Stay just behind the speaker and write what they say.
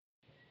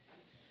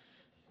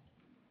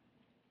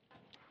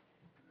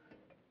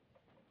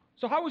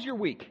So how was your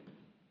week? Did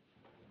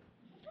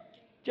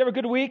you have a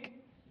good week?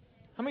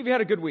 How many of you had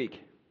a good week?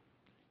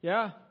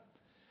 Yeah?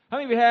 How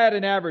many of you had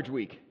an average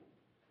week?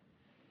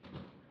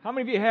 How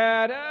many of you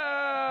had,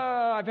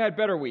 I've had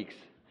better weeks?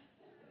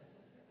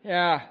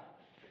 Yeah.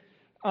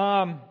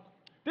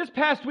 This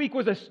past week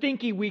was a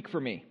stinky week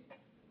for me.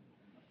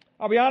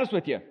 I'll be honest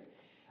with you.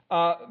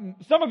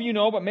 Some of you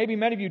know, but maybe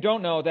many of you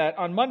don't know, that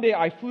on Monday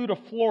I flew to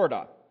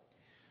Florida.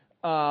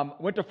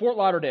 Went to Fort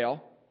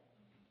Lauderdale.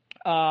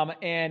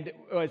 And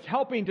was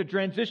helping to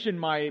transition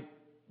my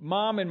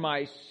mom and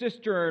my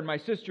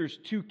sister's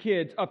two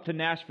kids up to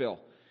Nashville.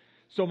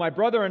 So my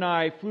brother and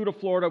I flew to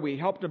Florida. We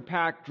helped them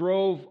pack,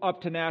 drove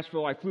up to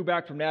Nashville. I flew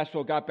back from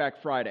Nashville, got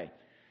back Friday.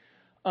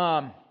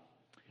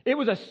 It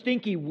was a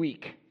stinky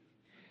week.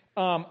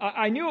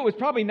 I knew it was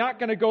probably not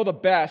going to go the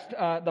best.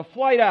 The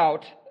flight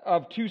out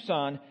of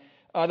Tucson,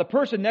 the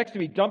person next to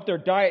me dumped their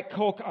Diet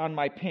Coke on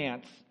my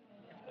pants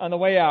on the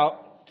way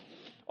out,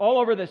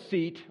 all over the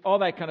seat, all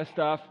that kind of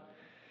stuff.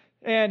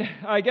 And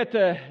I get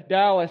to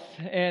Dallas,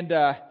 and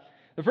the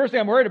first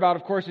thing I'm worried about,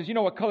 of course, is you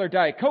know what color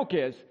Diet Coke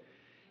is.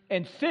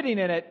 And sitting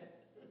in it,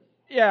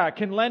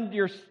 can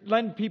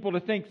lend people to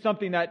think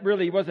something that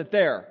really wasn't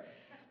there.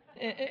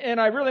 And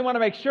I really want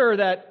to make sure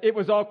that it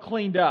was all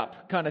cleaned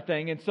up, kind of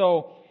thing. And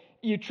so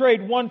you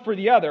trade one for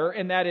the other,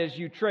 and that is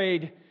you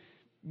trade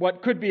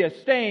what could be a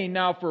stain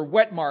now for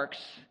wet marks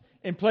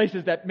in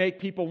places that make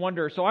people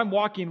wonder. So I'm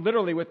walking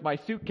literally with my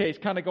suitcase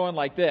kind of going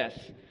like this,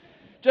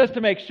 just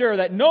to make sure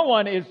that no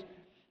one is,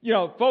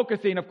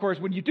 focusing. Of course,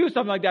 when you do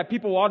something like that,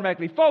 people will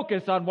automatically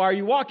focus on why are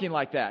you walking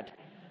like that.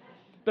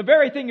 The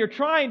very thing you're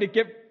trying to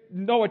give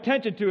no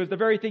attention to is the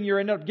very thing you're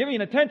end up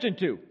giving attention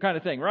to, kind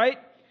of thing, right?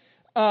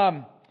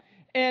 So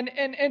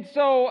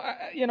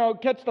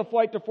catch the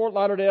flight to Fort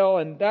Lauderdale,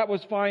 and that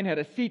was fine. Had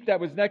a seat that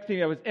was next to me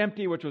that was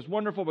empty, which was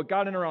wonderful, but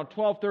got in around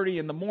 12:30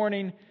 in the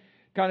morning,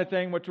 kind of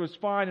thing, which was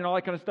fine, and all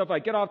that kind of stuff. I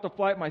get off the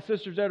flight, my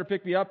sister's there to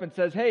pick me up and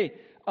says, hey,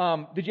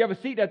 did you have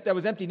a seat that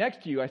was empty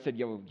next to you? I said,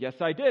 yes,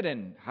 I did.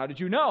 And how did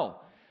you know?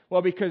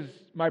 Well, because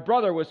my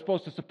brother was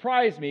supposed to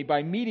surprise me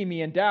by meeting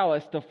me in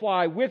Dallas to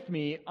fly with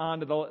me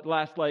onto the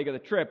last leg of the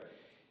trip.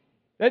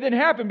 That didn't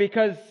happen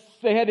because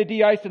they had to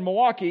de-ice in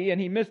Milwaukee,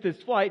 and he missed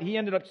his flight. He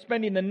ended up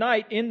spending the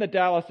night in the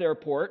Dallas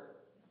airport.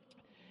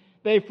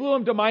 They flew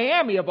him to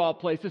Miami, of all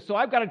places, so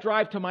I've got to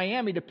drive to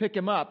Miami to pick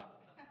him up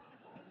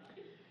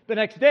the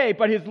next day.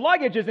 But his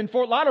luggage is in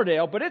Fort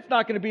Lauderdale, but it's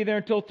not going to be there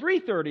until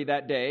 3:30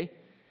 that day.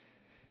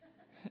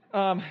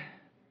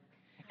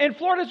 And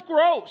Florida's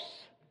gross.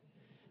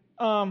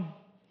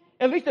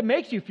 At least it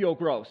makes you feel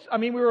gross. I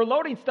mean, we were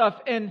loading stuff,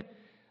 and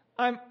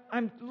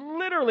I'm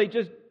literally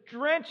just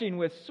drenching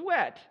with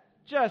sweat.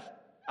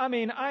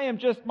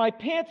 My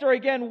pants are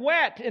again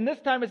wet, and this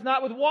time it's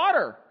not with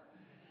water.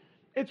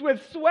 It's with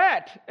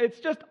sweat. It's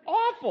just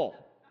awful.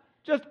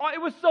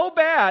 It was so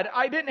bad.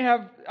 I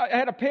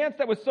had a pants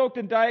that was soaked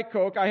in Diet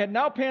Coke. I had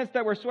now pants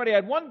that were sweaty. I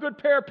had one good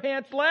pair of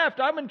pants left.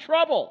 I'm in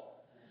trouble.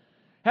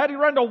 Had to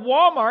run to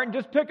Walmart and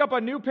just pick up a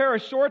new pair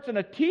of shorts and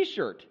a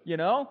t-shirt,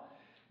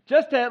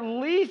 just to at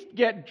least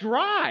get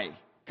dry,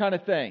 kind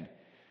of thing.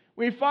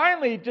 We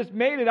finally just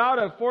made it out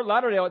of Fort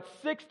Lauderdale at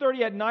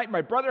 6:30 at night.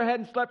 My brother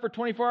hadn't slept for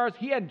 24 hours.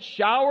 He hadn't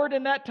showered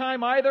in that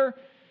time either.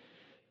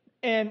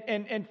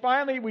 And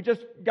finally, we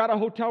just got a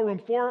hotel room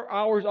 4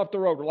 hours up the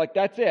road. We're like,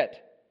 that's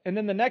it. And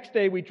then the next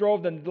day, we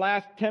drove the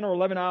last 10 or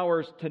 11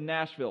 hours to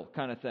Nashville,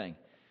 kind of thing.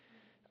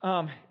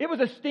 It was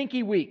a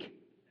stinky week.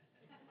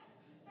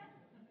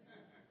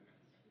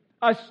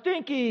 A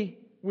stinky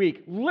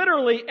week,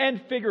 literally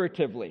and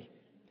figuratively.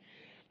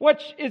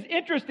 Which is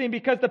interesting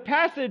because the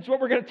passage, what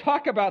we're going to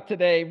talk about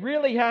today,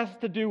 really has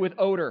to do with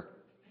odor.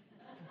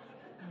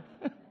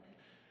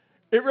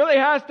 It really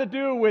has to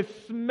do with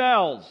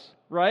smells,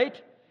 right?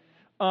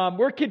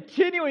 We're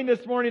continuing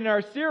this morning in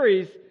our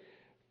series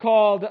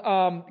called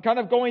kind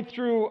of going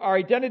through our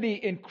identity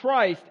in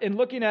Christ and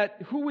looking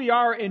at who we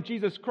are in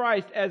Jesus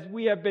Christ, as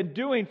we have been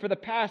doing for the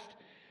past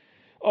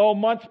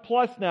month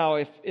plus now,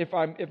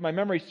 if my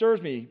memory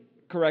serves me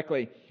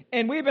correctly.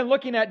 And we've been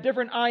looking at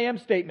different I am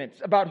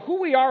statements about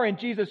who we are in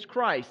Jesus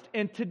Christ.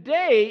 And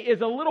today is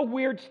a little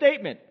weird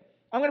statement.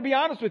 I'm going to be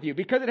honest with you,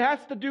 because it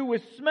has to do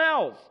with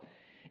smells.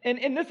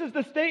 And this is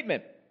the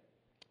statement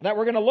that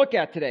we're going to look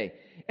at today.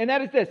 And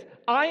that is this: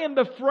 I am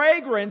the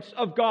fragrance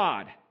of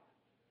God.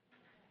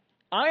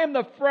 I am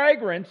the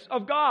fragrance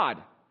of God.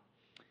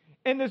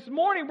 And this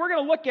morning we're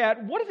going to look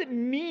at, what does it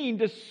mean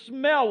to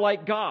smell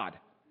like God?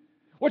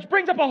 Which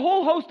brings up a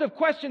whole host of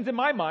questions in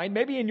my mind,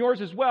 maybe in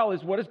yours as well,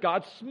 is what does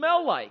God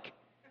smell like?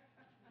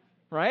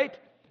 Right?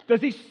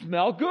 Does He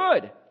smell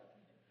good?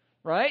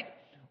 Right?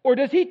 Or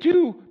does He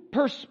too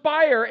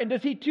perspire, and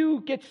does He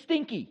too get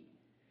stinky?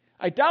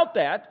 I doubt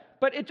that,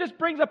 but it just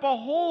brings up a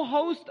whole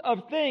host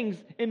of things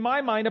in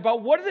my mind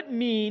about what does it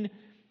mean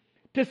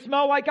to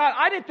smell like God.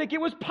 I didn't think it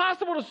was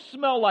possible to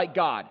smell like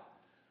God.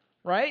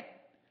 Right?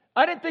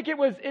 I didn't think it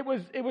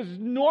was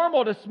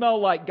normal to smell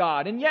like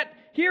God. And yet,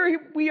 here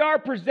we are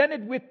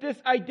presented with this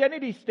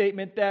identity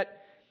statement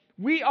that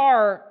we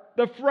are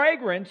the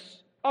fragrance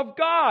of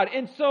God.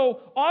 And so,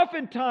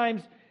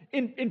 oftentimes,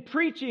 in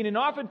preaching, and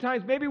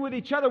oftentimes maybe with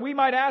each other, we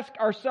might ask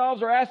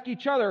ourselves or ask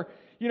each other,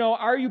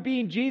 are you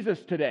being Jesus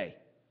today?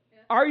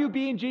 Are you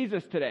being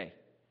Jesus today?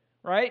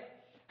 Right?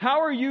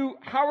 How are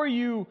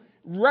you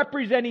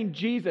representing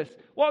Jesus?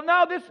 Well,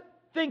 now this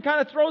thing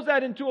kind of throws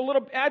that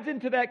adds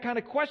into that kind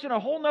of question a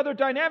whole nother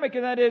dynamic,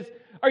 and that is,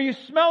 are you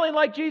smelling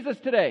like Jesus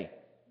today?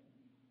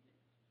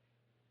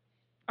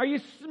 Are you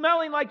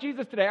smelling like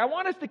Jesus today? I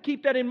want us to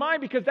keep that in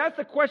mind, because that's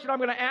the question I'm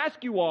going to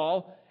ask you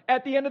all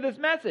at the end of this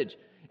message.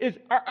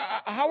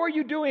 How are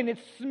you doing?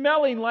 It's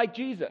smelling like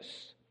Jesus.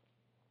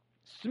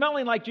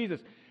 Smelling like Jesus.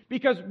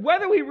 Because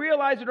whether we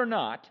realize it or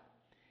not,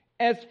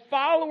 as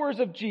followers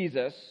of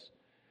Jesus,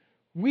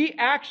 we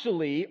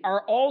actually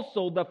are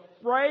also the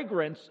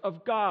fragrance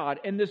of God.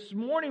 And this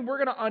morning we're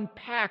going to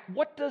unpack,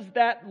 what does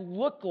that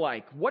look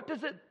like? What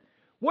does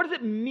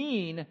it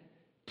mean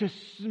to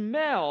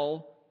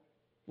smell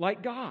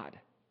like God?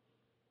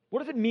 What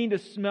does it mean to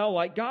smell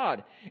like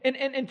God? And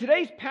in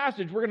today's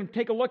passage we're going to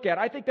take a look at,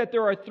 I think that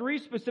there are three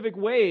specific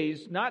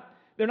ways,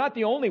 they're not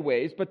the only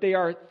ways, but they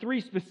are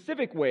three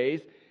specific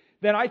ways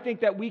that I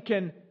think that we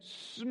can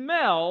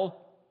smell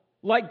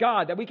like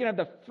God, that we can have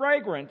the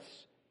fragrance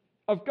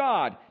of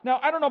God. Now,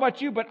 I don't know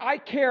about you, but I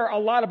care a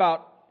lot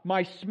about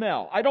my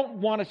smell. I don't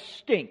want to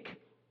stink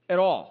at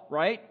all,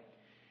 right?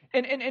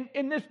 And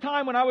in this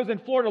time when I was in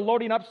Florida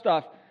loading up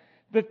stuff,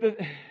 the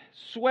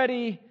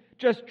sweaty,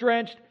 just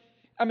drenched,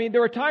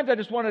 there were times I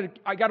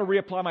got to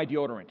reapply my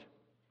deodorant,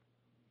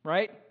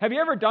 right? Have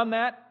you ever done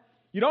that?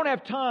 You don't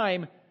have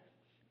time,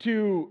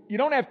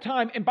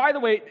 and by the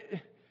way,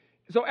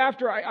 so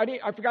after,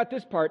 I forgot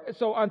this part.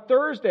 So on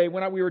Thursday,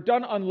 when we were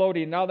done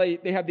unloading, now they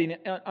have the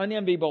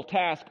unenviable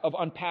task of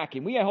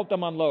unpacking. We helped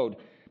them unload.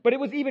 But it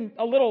was even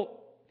a little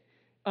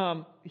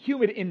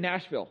humid in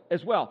Nashville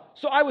as well.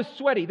 So I was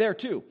sweaty there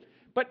too.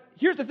 But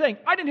here's the thing.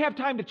 I didn't have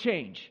time to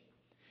change.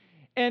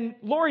 And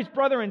Lori's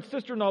brother and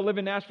sister-in-law live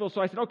in Nashville,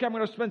 so I said, okay, I'm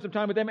going to spend some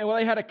time with them. And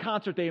they had a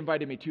concert they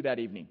invited me to that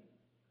evening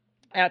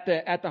at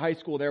the high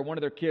school there. One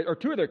of their kids, or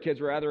two of their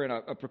kids were rather, in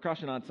a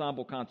percussion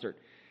ensemble concert.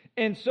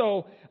 And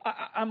so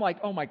I'm like,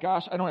 oh my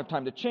gosh, I don't have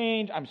time to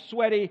change. I'm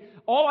sweaty.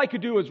 All I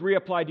could do was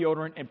reapply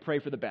deodorant and pray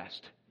for the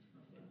best.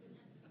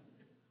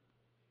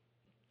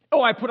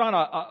 Oh, I put on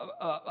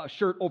a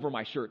shirt over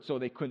my shirt so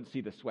they couldn't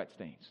see the sweat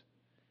stains,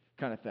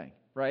 kind of thing,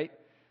 right?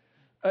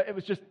 It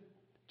was just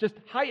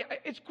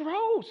it's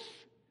gross.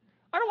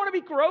 I don't want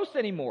to be gross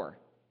anymore.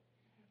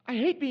 I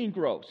hate being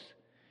gross,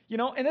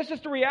 and that's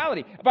just a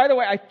reality. By the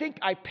way, I think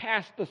I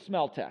passed the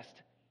smell test,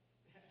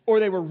 or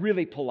they were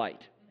really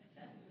polite.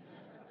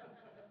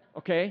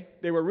 Okay?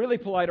 They were really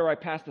polite, or I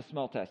passed the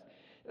smell test.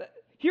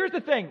 Here's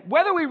the thing.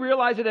 Whether we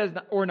realize it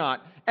or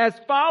not, as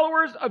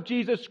followers of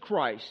Jesus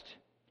Christ,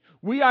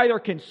 we either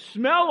can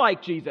smell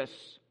like Jesus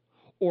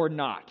or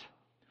not.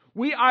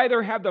 We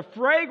either have the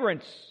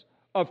fragrance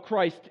of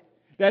Christ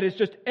that is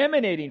just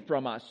emanating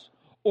from us,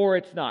 or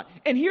it's not.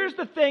 And here's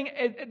the thing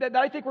that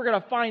I think we're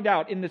going to find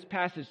out in this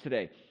passage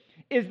today,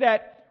 is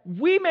that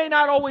we may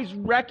not always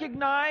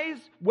recognize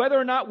whether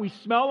or not we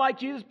smell like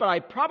Jesus, but I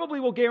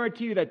probably will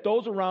guarantee you that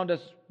those around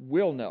us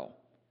will know.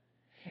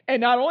 And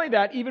not only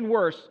that, even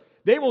worse,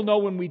 they will know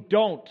when we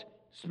don't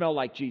smell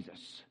like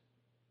Jesus.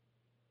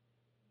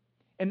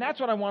 And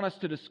that's what I want us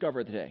to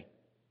discover today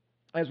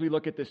as we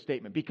look at this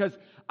statement. Because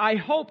I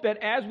hope that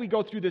as we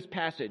go through this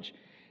passage,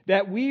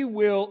 that we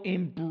will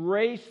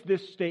embrace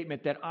this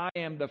statement that I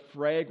am the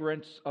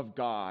fragrance of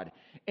God.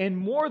 And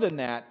more than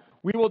that,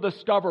 we will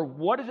discover,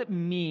 what does it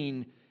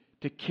mean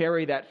to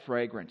carry that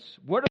fragrance?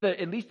 What are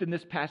at least in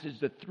this passage,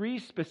 the three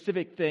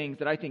specific things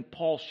that I think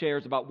Paul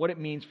shares about what it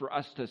means for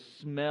us to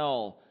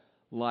smell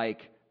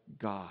like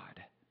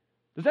God?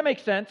 Does that make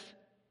sense?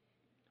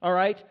 All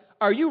right.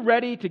 Are you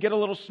ready to get a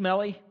little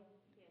smelly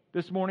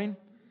this morning?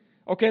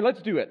 Okay,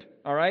 let's do it.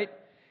 All right.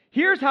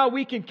 Here's how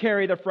we can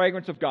carry the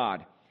fragrance of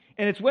God.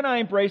 And it's when I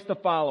embrace the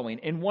following.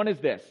 And one is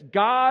this: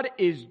 God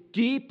is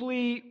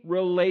deeply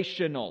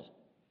relational.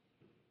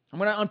 I'm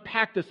going to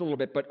unpack this a little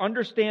bit, but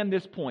understand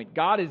this point.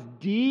 God is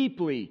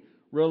deeply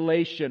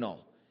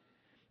relational.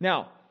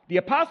 Now, the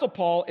Apostle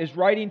Paul is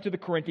writing to the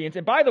Corinthians.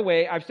 And by the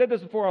way, I've said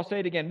this before, I'll say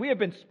it again. We have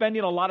been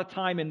spending a lot of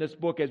time in this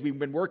book as we've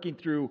been working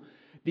through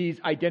these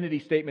identity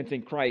statements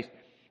in Christ,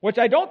 which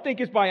I don't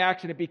think is by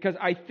accident, because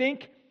I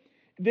think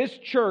this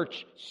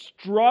church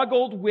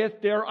struggled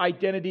with their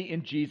identity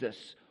in Jesus.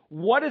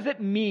 What does it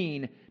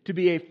mean to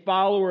be a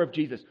follower of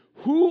Jesus?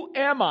 Who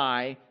am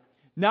I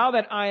now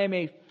that I am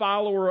a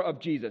follower of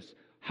Jesus?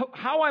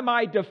 How am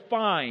I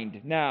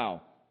defined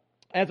now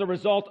as a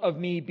result of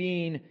me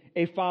being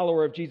a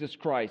follower of Jesus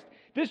Christ?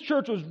 This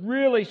church was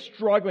really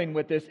struggling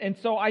with this, and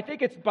so I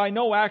think it's by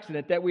no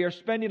accident that we are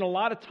spending a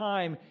lot of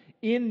time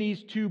in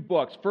these two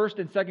books, 1st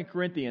and 2nd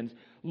Corinthians,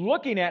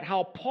 looking at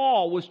how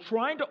Paul was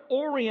trying to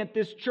orient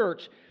this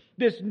church,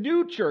 this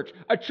new church,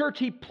 a church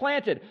he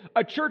planted,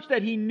 a church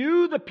that he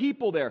knew the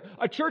people there,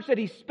 a church that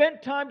he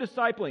spent time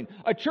discipling,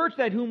 a church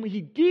that whom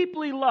he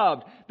deeply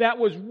loved, that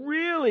was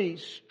really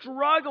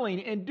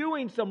struggling and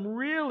doing some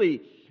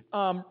really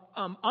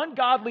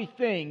ungodly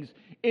things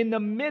in the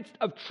midst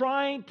of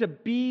trying to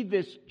be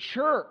this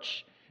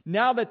church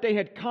now that they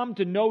had come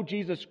to know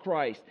Jesus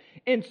Christ.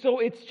 And so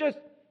it's just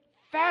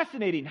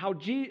fascinating how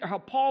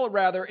Paul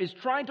is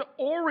trying to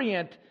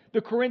orient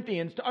the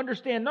Corinthians to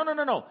understand,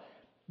 no.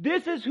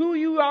 This is who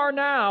you are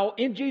now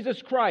in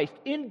Jesus Christ.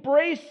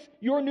 Embrace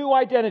your new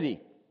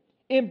identity.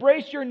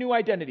 Embrace your new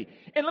identity.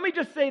 And let me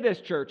just say this,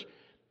 church.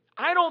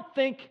 I don't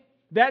think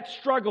that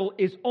struggle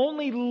is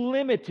only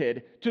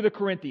limited to the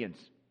Corinthians.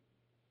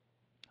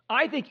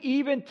 I think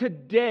even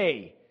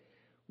today,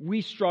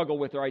 we struggle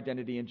with our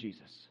identity in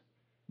Jesus.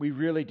 We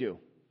really do.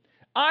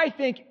 I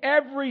think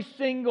every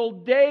single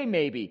day,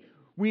 maybe,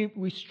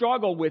 we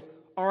struggle with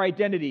our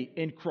identity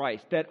in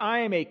Christ, that I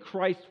am a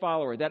Christ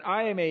follower, that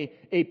I am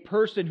a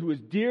person who is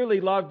dearly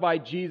loved by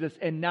Jesus,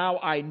 and now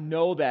I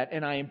know that,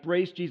 and I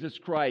embrace Jesus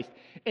Christ.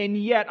 And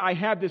yet I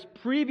have this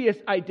previous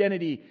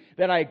identity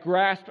that I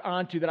grasped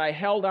onto, that I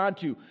held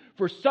onto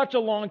for such a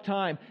long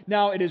time.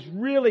 Now it is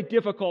really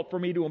difficult for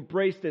me to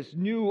embrace this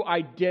new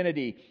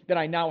identity that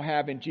I now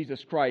have in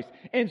Jesus Christ.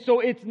 And so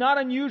it's not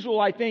unusual,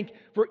 I think,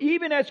 for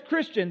even as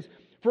Christians,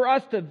 for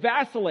us to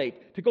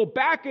vacillate, to go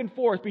back and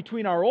forth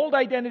between our old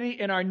identity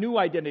and our new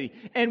identity.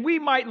 And we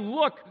might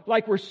look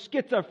like we're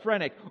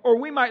schizophrenic, or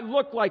we might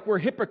look like we're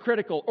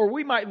hypocritical, or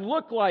we might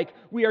look like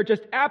we are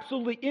just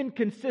absolutely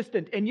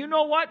inconsistent. And you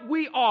know what?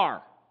 We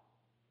are.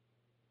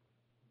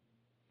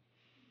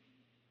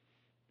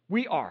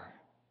 We are.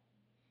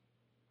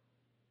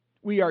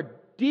 We are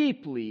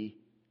deeply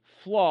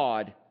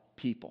flawed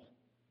people.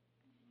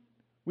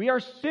 We are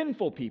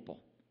sinful people.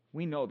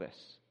 We know this.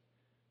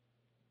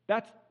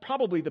 That's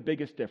probably the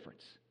biggest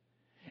difference.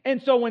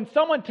 And so when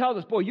someone tells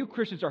us, boy, you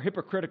Christians are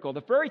hypocritical,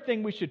 the very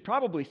thing we should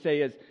probably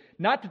say is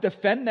not to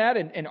defend that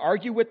and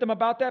argue with them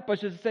about that, but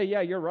just to say, yeah,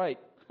 you're right.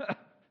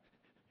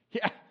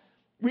 Yeah,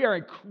 we are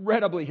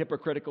incredibly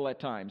hypocritical at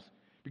times.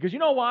 Because you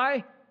know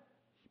why?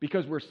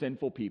 Because we're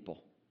sinful people.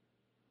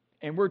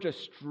 And we're just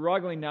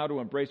struggling now to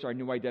embrace our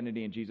new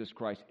identity in Jesus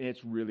Christ. And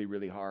it's really,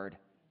 really hard.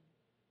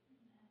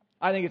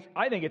 I think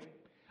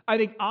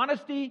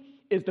honesty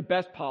is the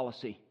best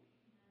policy.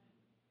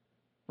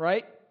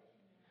 Right?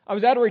 I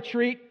was at a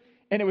retreat,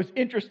 and it was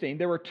interesting.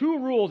 There were 2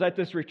 rules at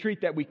this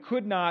retreat that we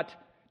could not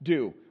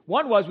do.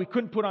 One was we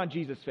couldn't put on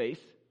Jesus' face,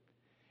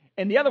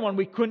 and the other one,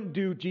 we couldn't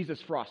do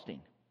Jesus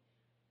frosting.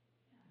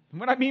 And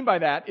what I mean by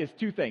that is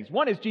 2 things.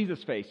 One is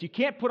Jesus face. You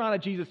can't put on a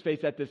Jesus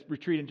face at this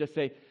retreat and just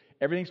say,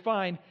 everything's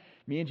fine.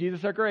 Me and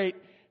Jesus are great.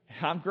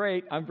 I'm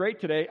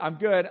great today. I'm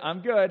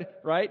good,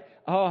 right?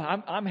 Oh,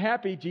 I'm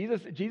happy.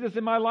 Jesus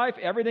in my life.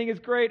 Everything is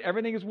great.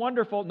 Everything is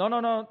wonderful.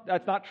 No.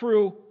 That's not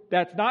true.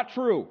 That's not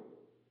true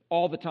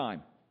all the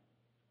time.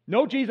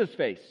 No Jesus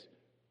face.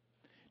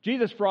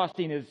 Jesus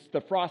frosting is the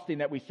frosting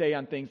that we say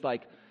on things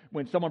like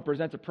when someone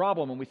presents a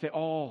problem and we say,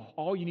 oh,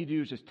 all you need to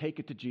do is just take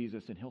it to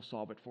Jesus and He'll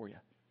solve it for you.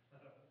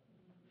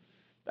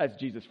 That's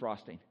Jesus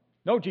frosting.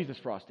 No Jesus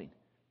frosting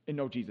and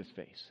no Jesus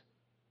face.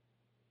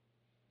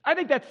 I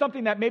think that's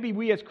something that maybe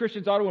we as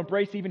Christians ought to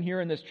embrace even here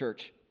in this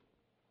church.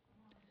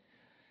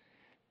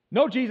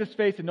 No Jesus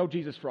face and no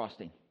Jesus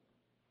frosting.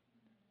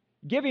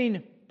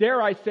 Giving, dare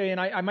I say, and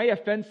I may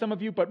offend some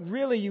of you, but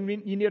really you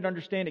need to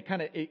understand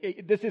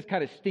this is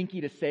kind of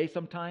stinky to say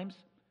sometimes,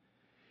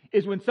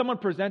 is when someone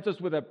presents us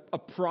with a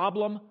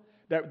problem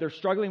that they're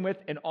struggling with,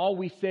 and all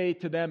we say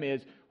to them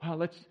is,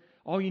 well,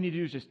 all you need to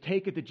do is just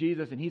take it to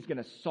Jesus, and He's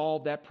going to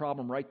solve that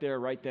problem right there,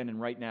 right then,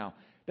 and right now.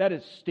 That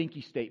is a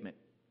stinky statement.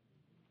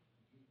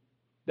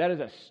 That is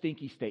a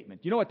stinky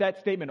statement. You know what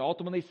that statement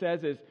ultimately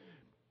says is,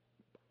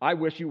 I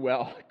wish you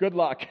well. Good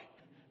luck.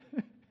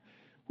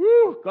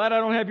 Woo, glad I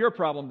don't have your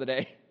problem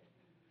today.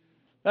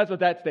 That's what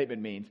that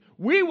statement means.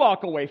 We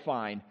walk away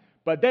fine,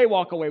 but they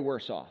walk away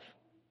worse off.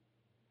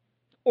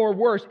 Or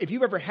worse, if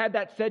you've ever had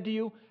that said to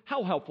you,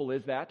 how helpful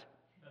is that?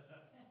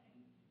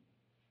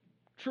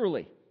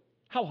 Truly,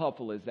 how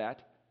helpful is that?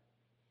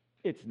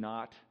 It's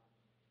not.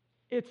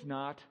 It's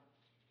not.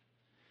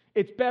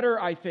 It's better,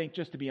 I think,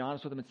 just to be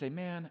honest with them and say,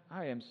 man,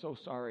 I am so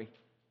sorry.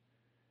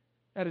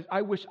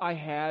 I wish I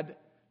had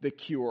the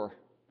cure.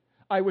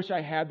 I wish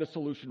I had the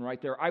solution right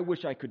there. I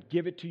wish I could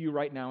give it to you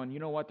right now. And you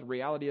know what? The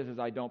reality is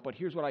I don't. But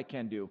here's what I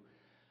can do.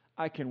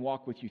 I can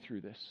walk with you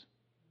through this.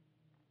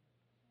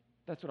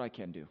 That's what I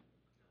can do.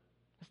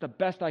 That's the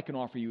best I can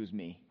offer you is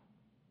me.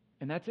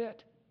 And that's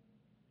it.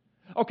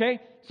 Okay,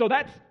 so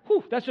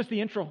that's just the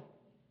intro.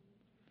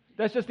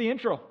 That's just the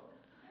intro.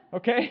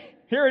 Okay,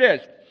 here it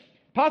is.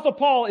 Apostle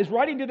Paul is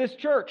writing to this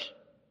church.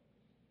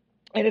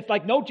 And it's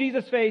like no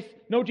Jesus face,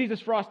 no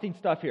Jesus frosting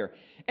stuff here.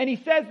 And he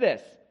says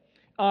this.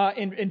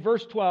 In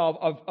verse 12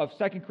 of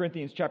 2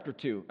 Corinthians chapter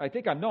 2.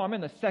 I'm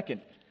in the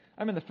second.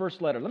 I'm in the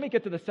first letter. Let me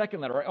get to the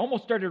second letter. I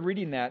almost started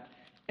reading that,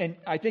 and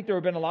I think there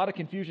have been a lot of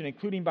confusion,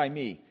 including by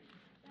me,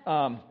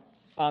 on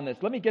this.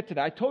 Let me get to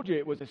that. I told you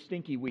it was a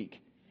stinky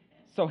week.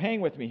 So hang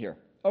with me here.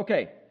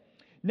 Okay.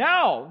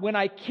 Now, when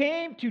I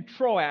came to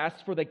Troas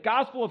for the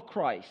gospel of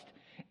Christ,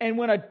 and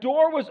when a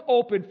door was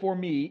opened for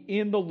me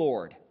in the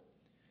Lord,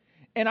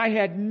 and I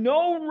had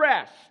no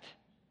rest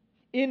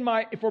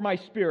for my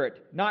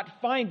spirit, not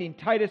finding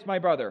Titus my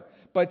brother,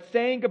 but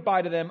saying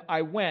goodbye to them,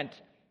 I went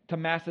to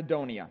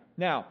Macedonia.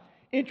 Now,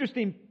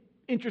 interesting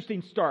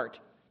start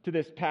to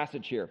this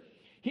passage here.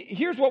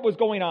 Here's what was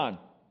going on,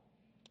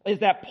 is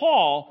that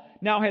Paul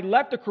now had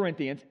left the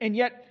Corinthians, and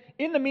yet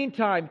in the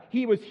meantime,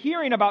 he was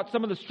hearing about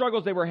some of the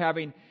struggles they were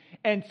having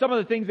and some of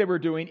the things they were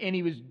doing, and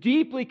he was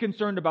deeply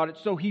concerned about it,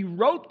 so he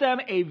wrote them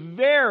a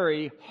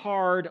very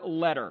hard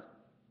letter.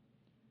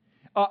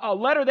 A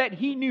letter that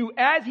he knew,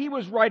 as he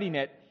was writing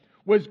it,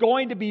 was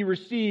going to be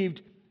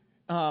received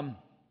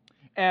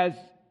as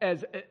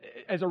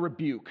a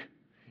rebuke.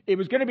 It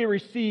was going to be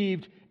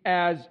received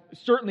as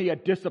certainly a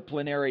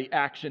disciplinary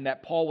action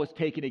that Paul was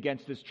taking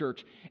against this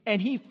church.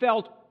 And he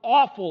felt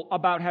awful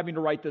about having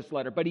to write this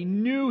letter, but he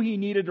knew he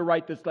needed to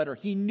write this letter.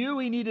 He knew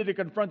he needed to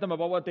confront them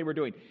about what they were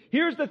doing.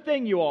 Here's the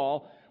thing, you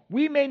all.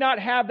 We may not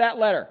have that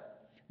letter.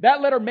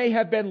 That letter may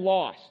have been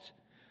lost.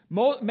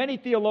 Many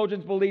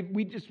theologians believe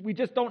we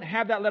just don't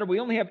have that letter.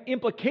 We only have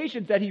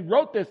implications that he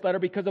wrote this letter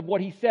because of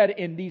what he said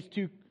in these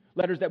two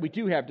letters that we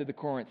do have to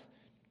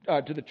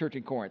the church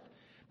in Corinth.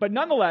 But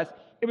nonetheless,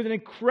 it was an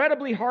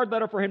incredibly hard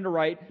letter for him to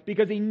write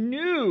because he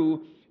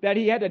knew that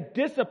he had to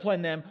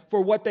discipline them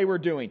for what they were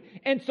doing.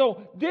 And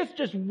so this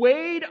just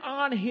weighed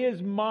on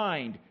his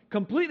mind,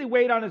 completely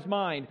weighed on his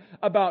mind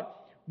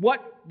about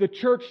what the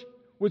church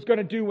was going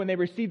to do when they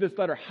received this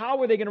letter. How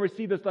were they going to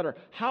receive this letter?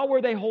 How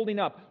were they holding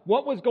up?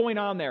 What was going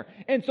on there?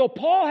 And so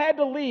Paul had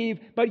to leave,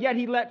 but yet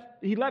he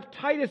left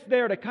Titus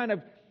there to kind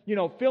of,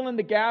 fill in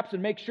the gaps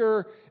and make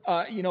sure,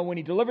 when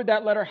he delivered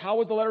that letter, how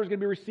was the letter going to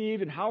be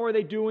received, and how are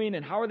they doing,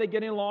 and how are they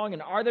getting along,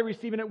 and are they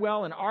receiving it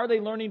well, and are they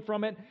learning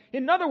from it?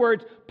 In other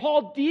words,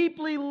 Paul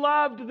deeply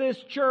loved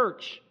this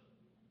church.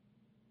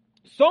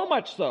 So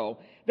much so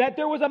that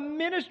there was a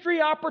ministry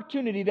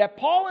opportunity that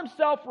Paul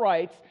himself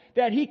writes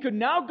that he could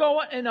now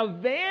go and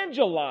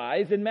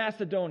evangelize in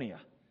Macedonia.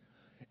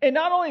 And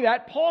not only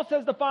that, Paul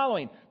says the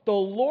following: the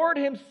Lord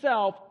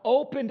himself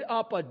opened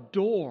up a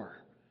door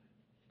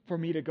for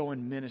me to go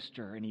and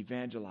minister and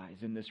evangelize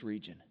in this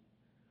region.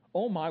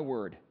 Oh my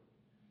word.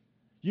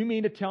 You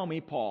mean to tell me,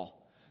 Paul,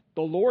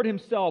 the Lord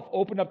himself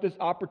opened up this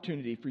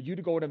opportunity for you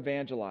to go and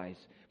evangelize,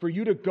 for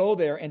you to go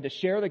there and to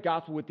share the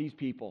gospel with these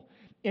people.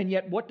 And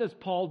yet what does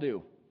Paul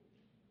do?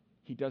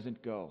 He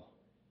doesn't go.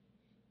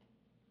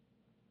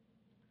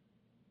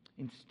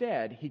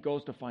 Instead, he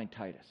goes to find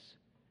Titus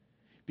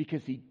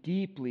because he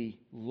deeply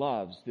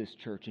loves this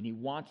church and he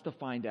wants to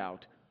find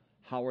out,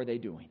 how are they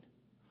doing?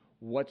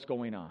 What's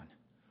going on?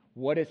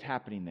 What is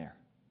happening there?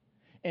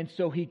 And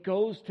so he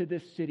goes to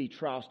this city,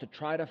 Troas, to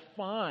try to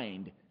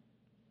find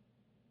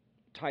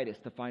Titus,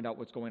 to find out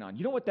what's going on.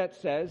 You know what that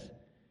says?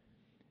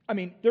 I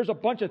mean, there's a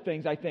bunch of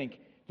things I think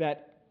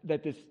that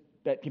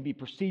can be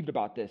perceived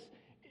about this.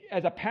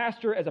 As a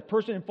pastor, as a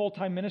person in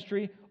full-time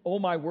ministry, oh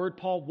my word,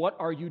 Paul, what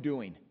are you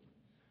doing?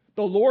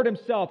 The Lord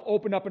himself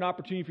opened up an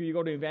opportunity for you to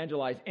go to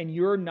evangelize, and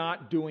you're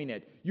not doing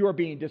it. You are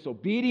being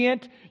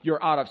disobedient.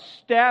 You're out of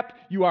step.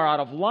 You are out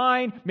of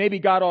line. Maybe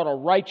God ought to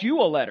write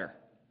you a letter.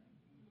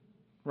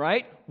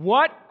 Right?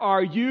 What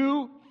are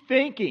you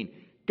thinking?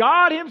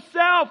 God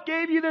himself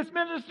gave you this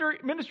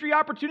ministry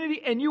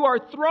opportunity, and you are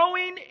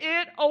throwing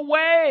it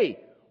away.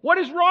 What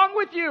is wrong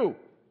with you?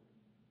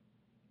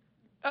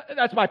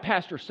 That's my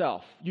pastor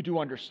self. You do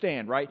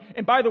understand, right?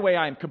 And by the way,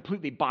 I am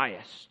completely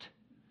biased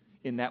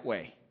in that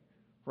way.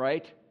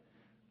 Right?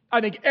 I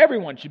think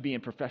everyone should be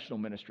in professional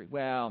ministry.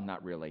 Well,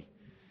 not really.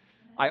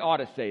 I ought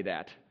to say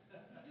that.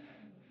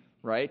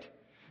 Right?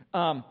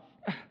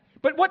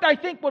 But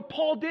what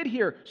Paul did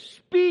here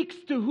speaks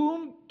to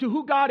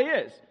who God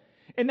is.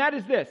 And that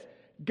is this: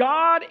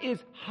 God is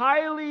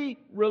highly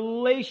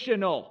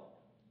relational.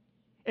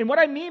 And what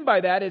I mean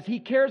by that is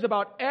he cares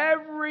about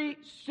every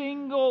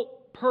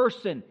single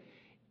person,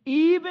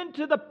 even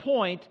to the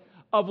point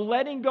of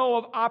letting go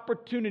of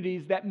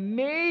opportunities that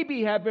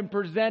maybe have been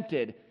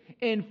presented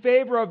in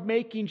favor of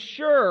making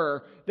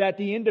sure that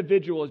the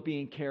individual is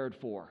being cared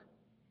for.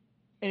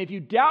 And if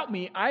you doubt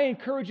me, I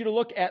encourage you to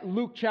look at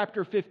Luke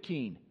chapter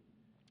 15.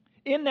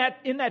 In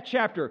that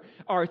chapter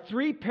are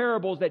three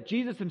parables that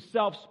Jesus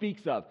himself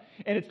speaks of.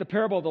 And it's the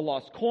parable of the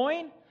lost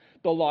coin,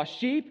 the lost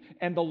sheep,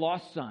 and the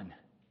lost son.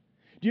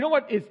 Do you know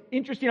what is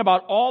interesting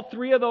about all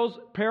three of those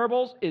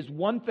parables? Is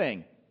one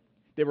thing.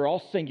 They were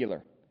all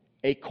singular.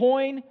 A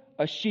coin,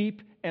 a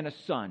sheep, and a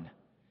son.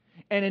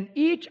 And in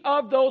each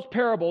of those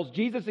parables,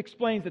 Jesus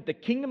explains that the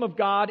kingdom of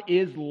God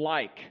is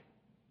like.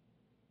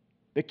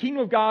 The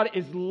kingdom of God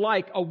is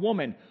like a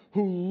woman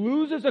who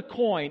loses a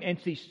coin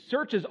and she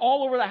searches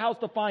all over the house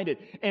to find it.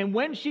 And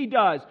when she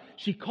does,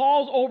 she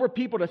calls over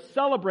people to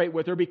celebrate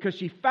with her because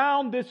she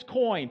found this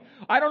coin.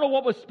 I don't know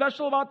what was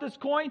special about this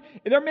coin.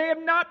 There may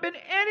have not been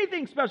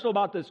anything special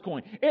about this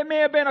coin. It may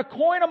have been a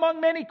coin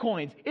among many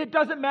coins. It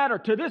doesn't matter.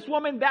 To this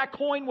woman, that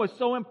coin was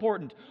so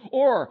important.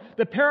 Or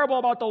the parable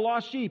about the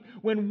lost sheep,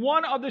 when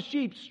one of the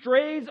sheep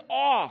strays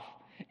off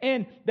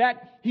and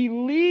that he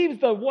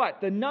leaves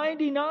the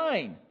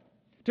 99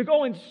 to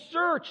go and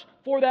search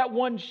for that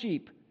one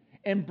sheep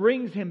and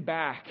brings him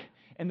back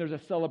and there's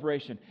a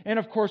celebration. And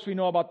of course, we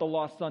know about the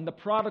lost son, the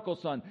prodigal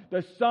son,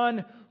 the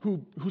son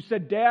who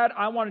said, Dad,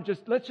 I want to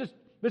let's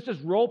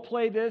just role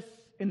play this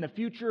in the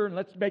future, and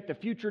let's make the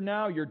future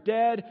now. You're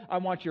dead. I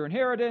want your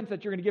inheritance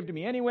that you're going to give to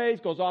me anyways.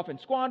 Goes off and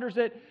squanders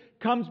it,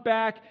 comes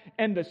back,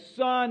 and the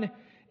son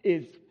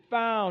is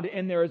found,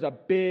 and there is a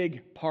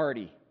big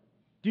party.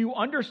 Do you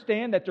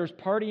understand that there's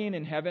partying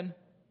in heaven?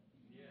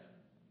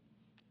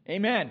 Yeah.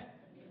 Amen.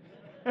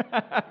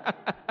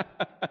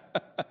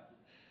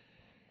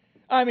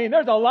 I mean,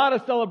 there's a lot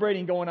of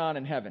celebrating going on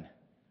in heaven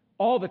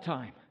all the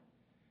time.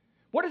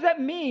 What does that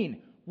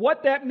mean?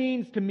 What that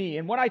means to me,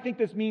 and what I think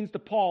this means to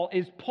Paul,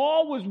 is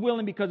Paul was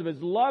willing, because of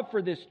his love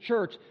for this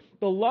church,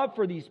 the love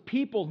for these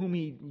people whom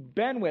he'd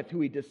been with,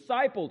 who he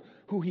discipled,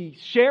 who he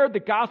shared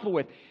the gospel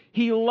with.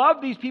 He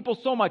loved these people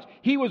so much,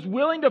 he was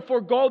willing to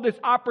forego this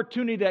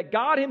opportunity that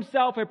God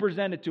himself had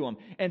presented to him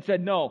and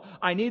said, no,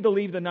 I need to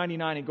leave the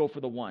 99 and go for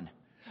the one.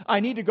 I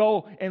need to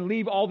go and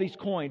leave all these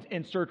coins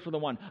and search for the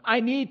one. I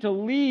need to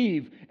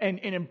leave and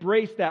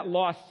embrace that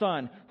lost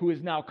son who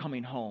is now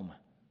coming home.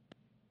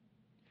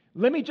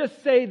 Let me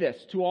just say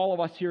this to all of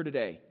us here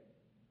today.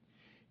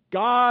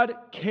 God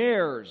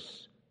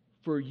cares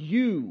for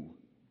you,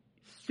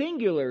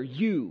 singular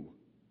you,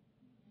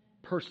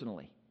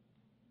 personally,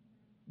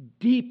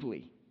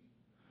 deeply,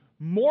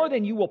 more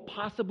than you will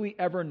possibly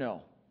ever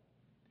know.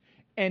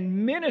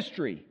 And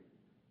ministry,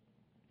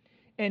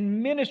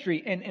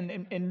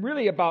 and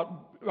really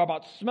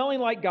about smelling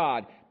like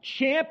God,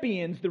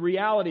 champions the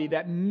reality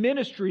that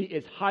ministry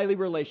is highly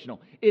relational.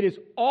 It is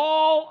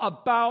all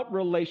about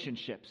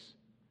relationships.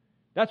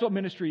 That's what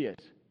ministry is.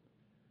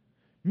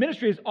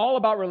 Ministry is all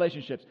about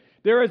relationships.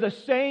 There is a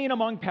saying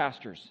among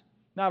pastors,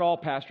 not all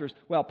pastors.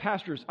 Well,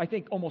 pastors, I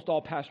think almost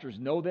all pastors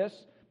know this,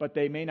 but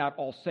they may not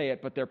all say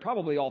it, but they're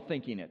probably all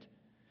thinking it.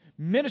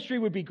 Ministry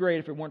would be great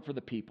if it weren't for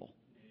the people.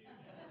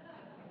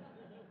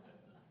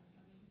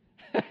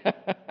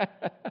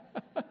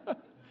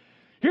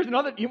 Here's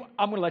another.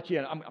 I'm going to let you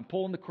in. I'm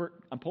pulling the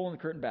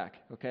curtain back.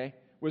 Okay,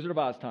 Wizard of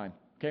Oz time.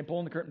 Okay, I'm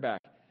pulling the curtain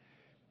back.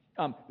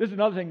 This is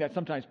another thing that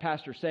sometimes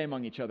pastors say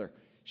among each other.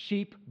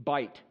 Sheep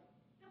bite.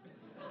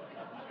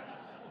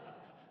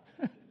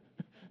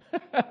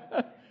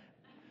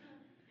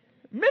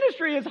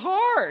 Ministry is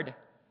hard.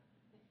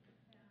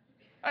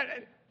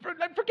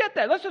 Forget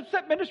that. Let's just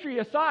set ministry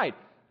aside.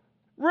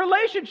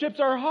 Relationships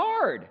are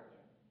hard.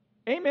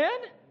 Amen?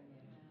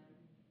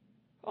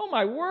 Oh,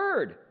 my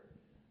word.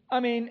 I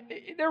mean,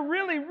 they're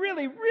really,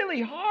 really,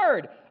 really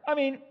hard. I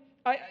mean,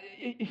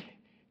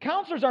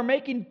 counselors are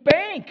making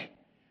bank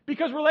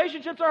because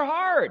relationships are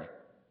hard.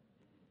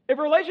 If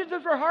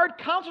relationships are hard,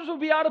 counselors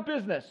would be out of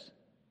business.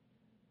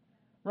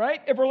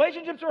 Right? If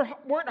relationships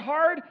weren't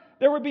hard,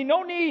 there would be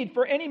no need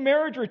for any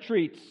marriage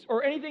retreats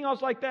or anything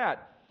else like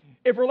that.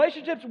 If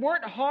relationships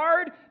weren't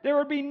hard, there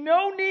would be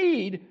no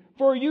need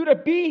for you to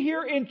be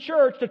here in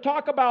church to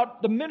talk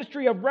about the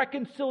ministry of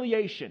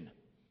reconciliation.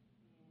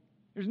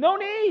 There's no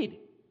need.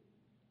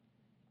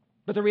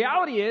 But the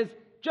reality is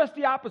just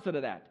the opposite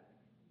of that.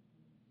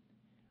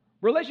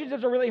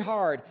 Relationships are really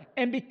hard.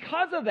 And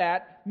because of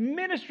that,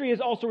 ministry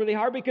is also really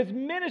hard because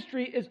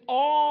ministry is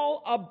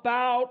all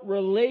about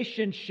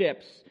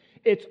relationships.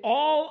 It's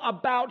all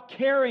about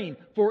caring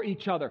for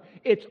each other.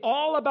 It's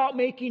all about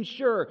making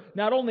sure,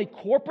 not only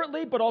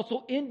corporately, but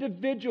also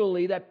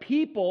individually, that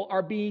people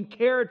are being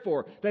cared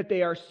for, that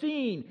they are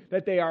seen,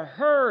 that they are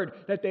heard,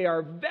 that they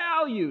are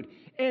valued.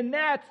 And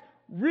that's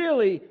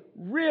really,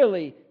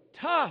 really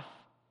tough.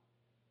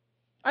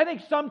 I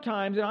think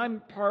sometimes, and I'm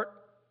part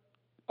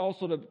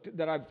also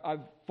that I've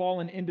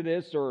fallen into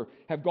this or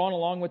have gone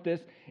along with this,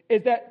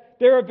 is that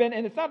there have been,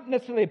 and it's not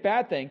necessarily a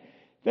bad thing,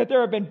 that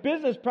there have been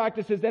business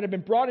practices that have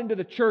been brought into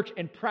the church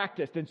and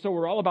practiced. And so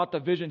we're all about the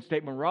vision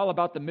statement, we're all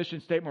about the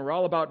mission statement, we're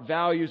all about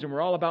values, and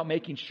we're all about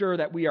making sure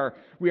that we are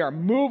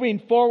moving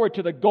forward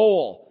to the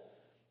goal,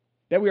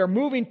 that we are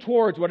moving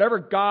towards whatever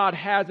God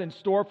has in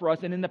store for us.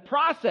 And in the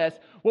process,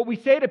 what we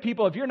say to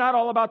people, if you're not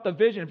all about the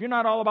vision, if you're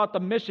not all about the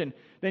mission,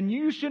 then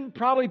you shouldn't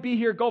probably be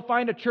here. Go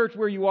find a church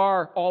where you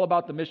are all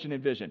about the mission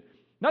and vision.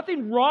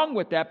 Nothing wrong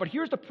with that, but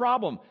here's the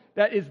problem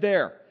that is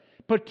there.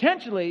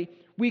 Potentially,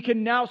 we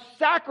can now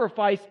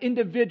sacrifice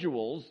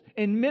individuals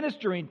in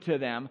ministering to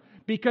them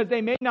because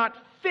they may not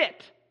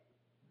fit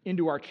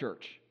into our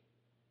church.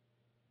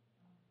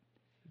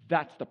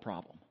 That's the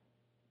problem.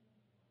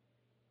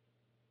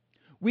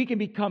 We can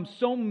become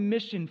so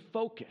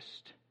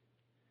mission-focused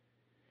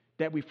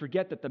that we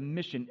forget that the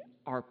mission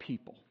are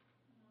people.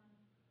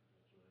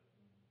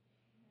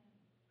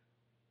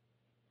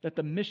 That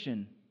the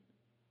mission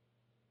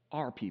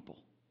are people.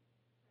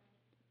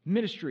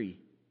 Ministry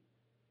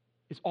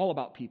is all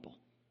about people.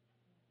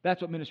 That's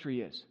what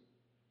ministry is.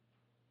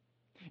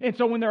 And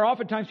so when there are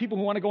oftentimes people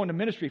who want to go into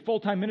ministry,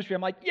 full-time ministry,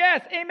 I'm like,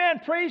 yes,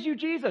 amen, praise you,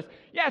 Jesus.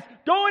 Yes,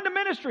 go into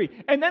ministry.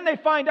 And then they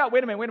find out,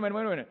 wait a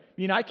minute.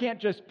 You know, I can't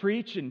just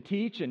preach and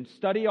teach and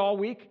study all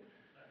week.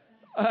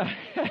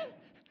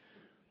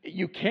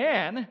 You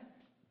can.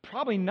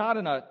 Probably not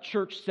in a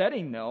church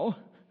setting, though.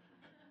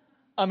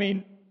 I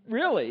mean,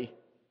 really,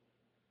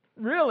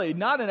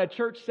 not in a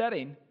church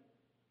setting.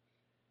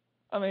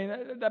 I mean,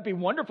 that'd be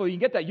wonderful. You can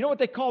get that. You know what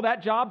they call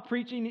that job,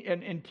 preaching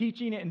and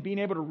teaching and being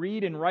able to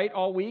read and write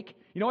all week?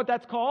 You know what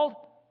that's called?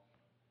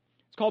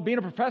 It's called being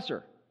a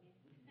professor.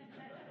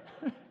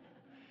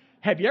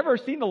 Have you ever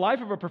seen the life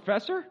of a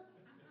professor?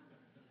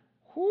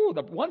 Whew,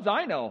 the ones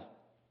I know.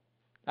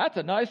 That's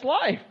a nice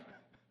life.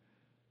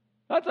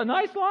 That's a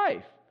nice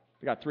life.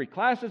 I got 3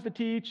 classes to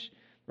teach.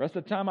 The rest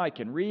of the time I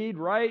can read,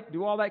 write,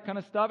 do all that kind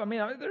of stuff. I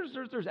mean,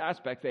 there's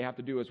aspects they have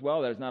to do as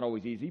well that is not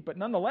always easy. But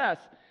nonetheless,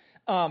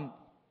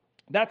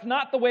 that's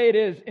not the way it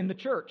is in the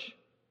church.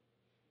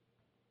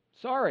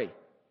 Sorry.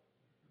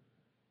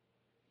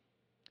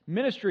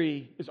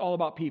 Ministry is all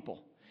about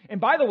people. And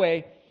by the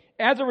way,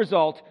 as a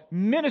result,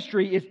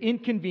 ministry is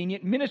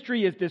inconvenient,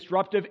 ministry is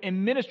disruptive,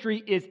 and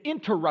ministry is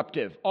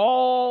interruptive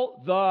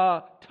all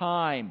the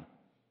time.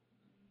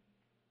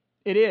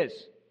 It is.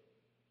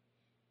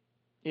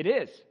 It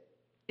is.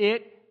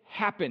 It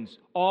happens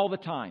all the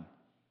time.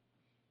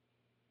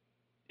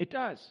 It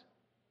does.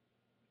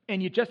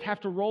 And you just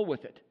have to roll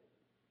with it.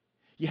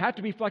 You have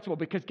to be flexible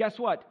because guess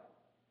what?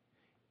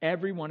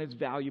 Everyone is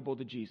valuable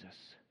to Jesus.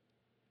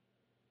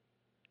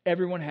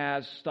 Everyone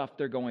has stuff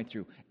they're going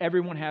through.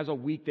 Everyone has a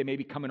week they may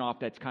be coming off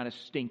that's kind of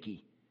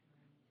stinky.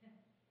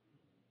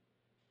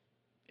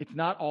 It's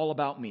not all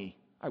about me.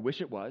 I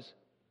wish it was,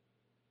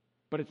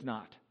 but it's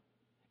not.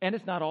 And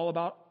it's not all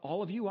about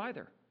all of you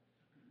either.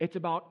 It's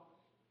about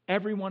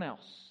everyone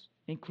else,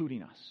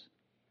 including us.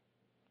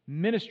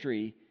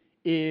 Ministry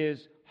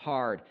is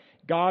hard.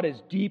 God is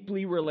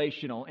deeply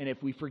relational, and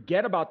if we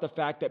forget about the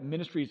fact that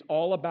ministry is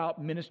all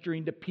about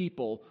ministering to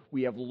people,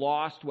 we have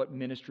lost what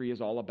ministry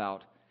is all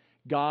about.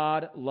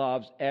 God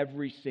loves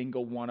every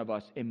single one of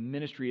us, and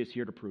ministry is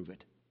here to prove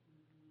it.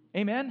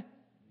 Amen?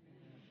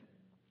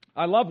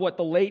 I love what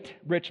the late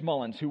Rich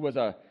Mullins, who was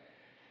a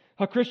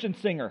Christian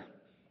singer,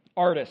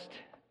 artist,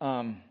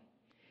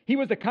 he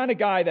was the kind of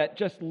guy that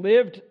just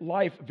lived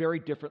life very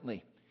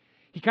differently.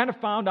 He kind of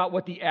found out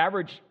what the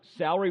average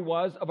salary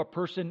was of a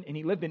person, and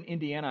he lived in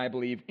Indiana, I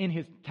believe, in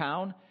his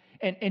town,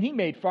 and he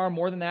made far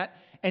more than that,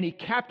 and he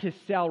capped his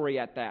salary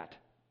at that.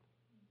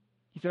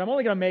 He said, I'm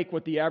only going to make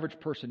what the average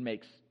person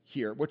makes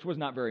here, which was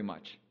not very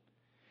much.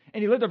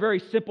 And he lived a very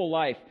simple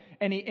life,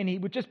 and he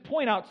would just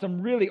point out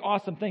some really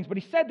awesome things. But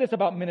he said this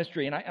about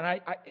ministry,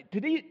 and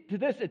to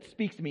this it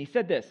speaks to me. He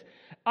said this: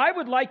 I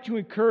would like to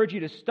encourage you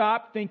to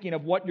stop thinking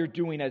of what you're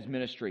doing as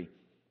ministry.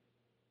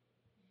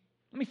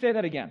 Let me say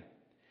that again.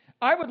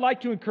 I would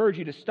like to encourage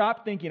you to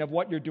stop thinking of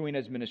what you're doing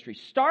as ministry.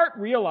 Start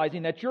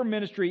realizing that your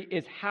ministry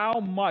is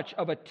how much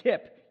of a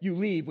tip you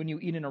leave when you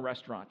eat in a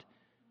restaurant.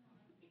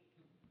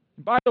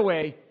 By the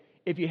way,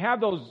 if you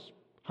have those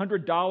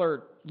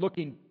 $100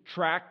 looking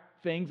track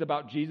things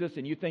about Jesus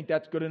and you think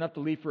that's good enough to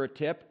leave for a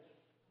tip,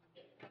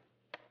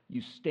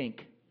 you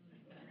stink.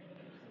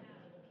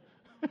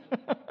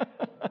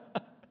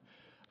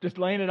 Just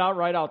laying it out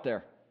right out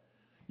there.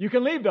 You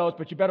can leave those,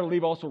 but you better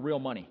leave also real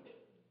money.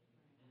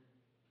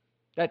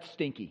 That's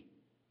stinky.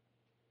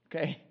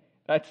 Okay?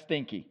 That's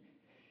stinky.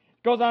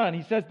 Goes on,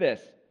 he says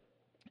this: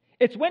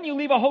 it's when you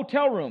leave a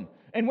hotel room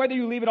and whether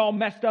you leave it all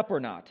messed up or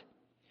not,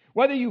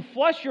 whether you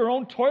flush your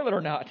own toilet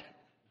or not.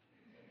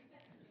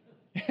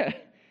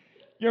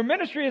 Your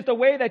ministry is the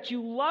way that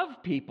you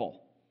love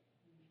people.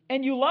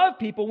 And you love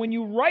people when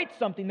you write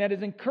something that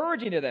is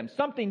encouraging to them,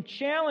 something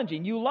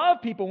challenging. You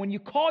love people when you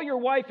call your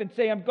wife and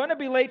say, I'm going to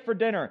be late for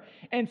dinner,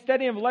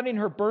 instead of letting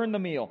her burn the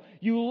meal.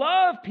 You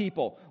love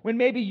people when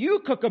maybe you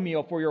cook a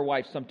meal for your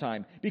wife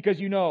sometime because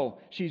you know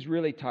she's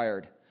really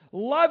tired.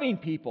 Loving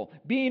people,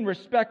 being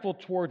respectful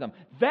toward them.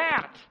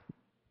 That's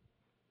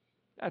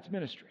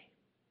ministry.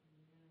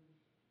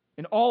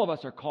 And all of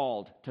us are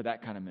called to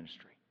that kind of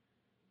ministry.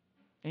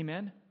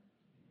 Amen?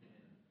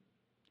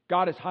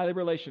 God is highly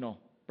relational,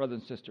 brothers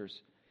and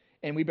sisters,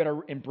 and we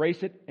better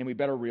embrace it and we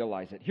better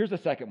realize it. Here's the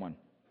second one.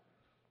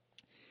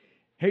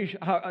 Here's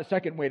a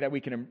second way that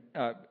we can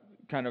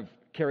kind of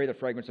carry the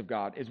fragrance of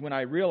God is when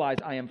I realize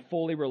I am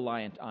fully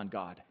reliant on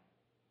God.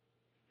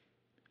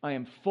 I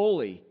am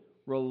fully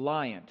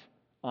reliant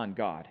on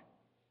God.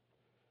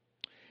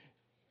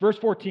 Verse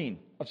 14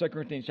 of 2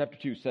 Corinthians chapter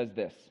 2 says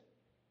this: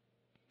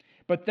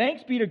 but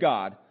thanks be to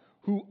God,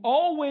 who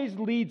always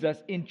leads us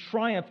in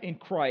triumph in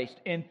Christ,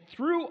 and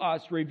through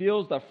us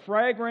reveals the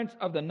fragrance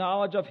of the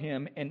knowledge of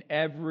Him in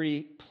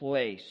every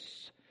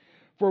place.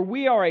 For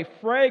we are a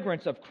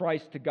fragrance of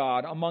Christ to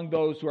God among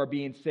those who are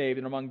being saved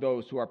and among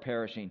those who are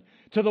perishing.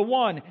 To the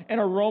one, an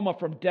aroma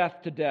from death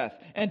to death,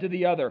 and to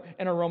the other,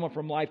 an aroma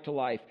from life to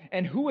life.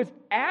 And who is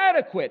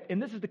adequate, and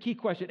this is the key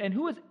question, and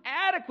who is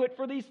adequate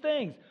for these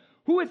things?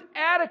 Who is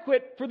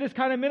adequate for this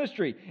kind of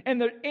ministry? And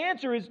the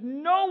answer is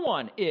no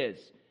one is.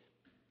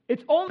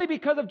 It's only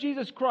because of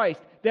Jesus Christ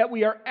that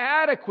we are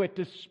adequate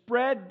to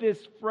spread this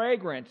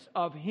fragrance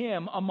of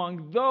Him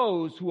among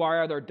those who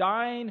are either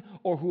dying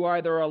or who are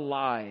either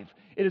alive.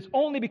 It is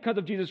only because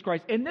of Jesus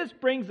Christ. And this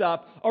brings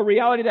up a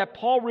reality that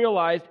Paul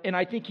realized, and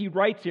I think he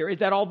writes here, is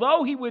that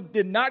although he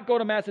did not go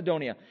to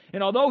Macedonia,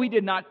 and although he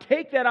did not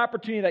take that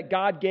opportunity that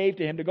God gave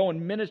to him to go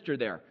and minister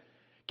there,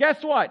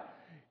 guess what?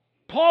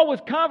 Paul was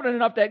confident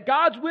enough that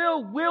God's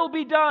will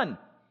be done.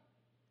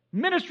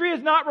 Ministry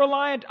is not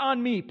reliant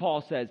on me,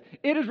 Paul says.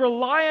 It is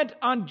reliant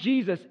on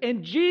Jesus,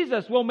 and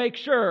Jesus will make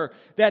sure that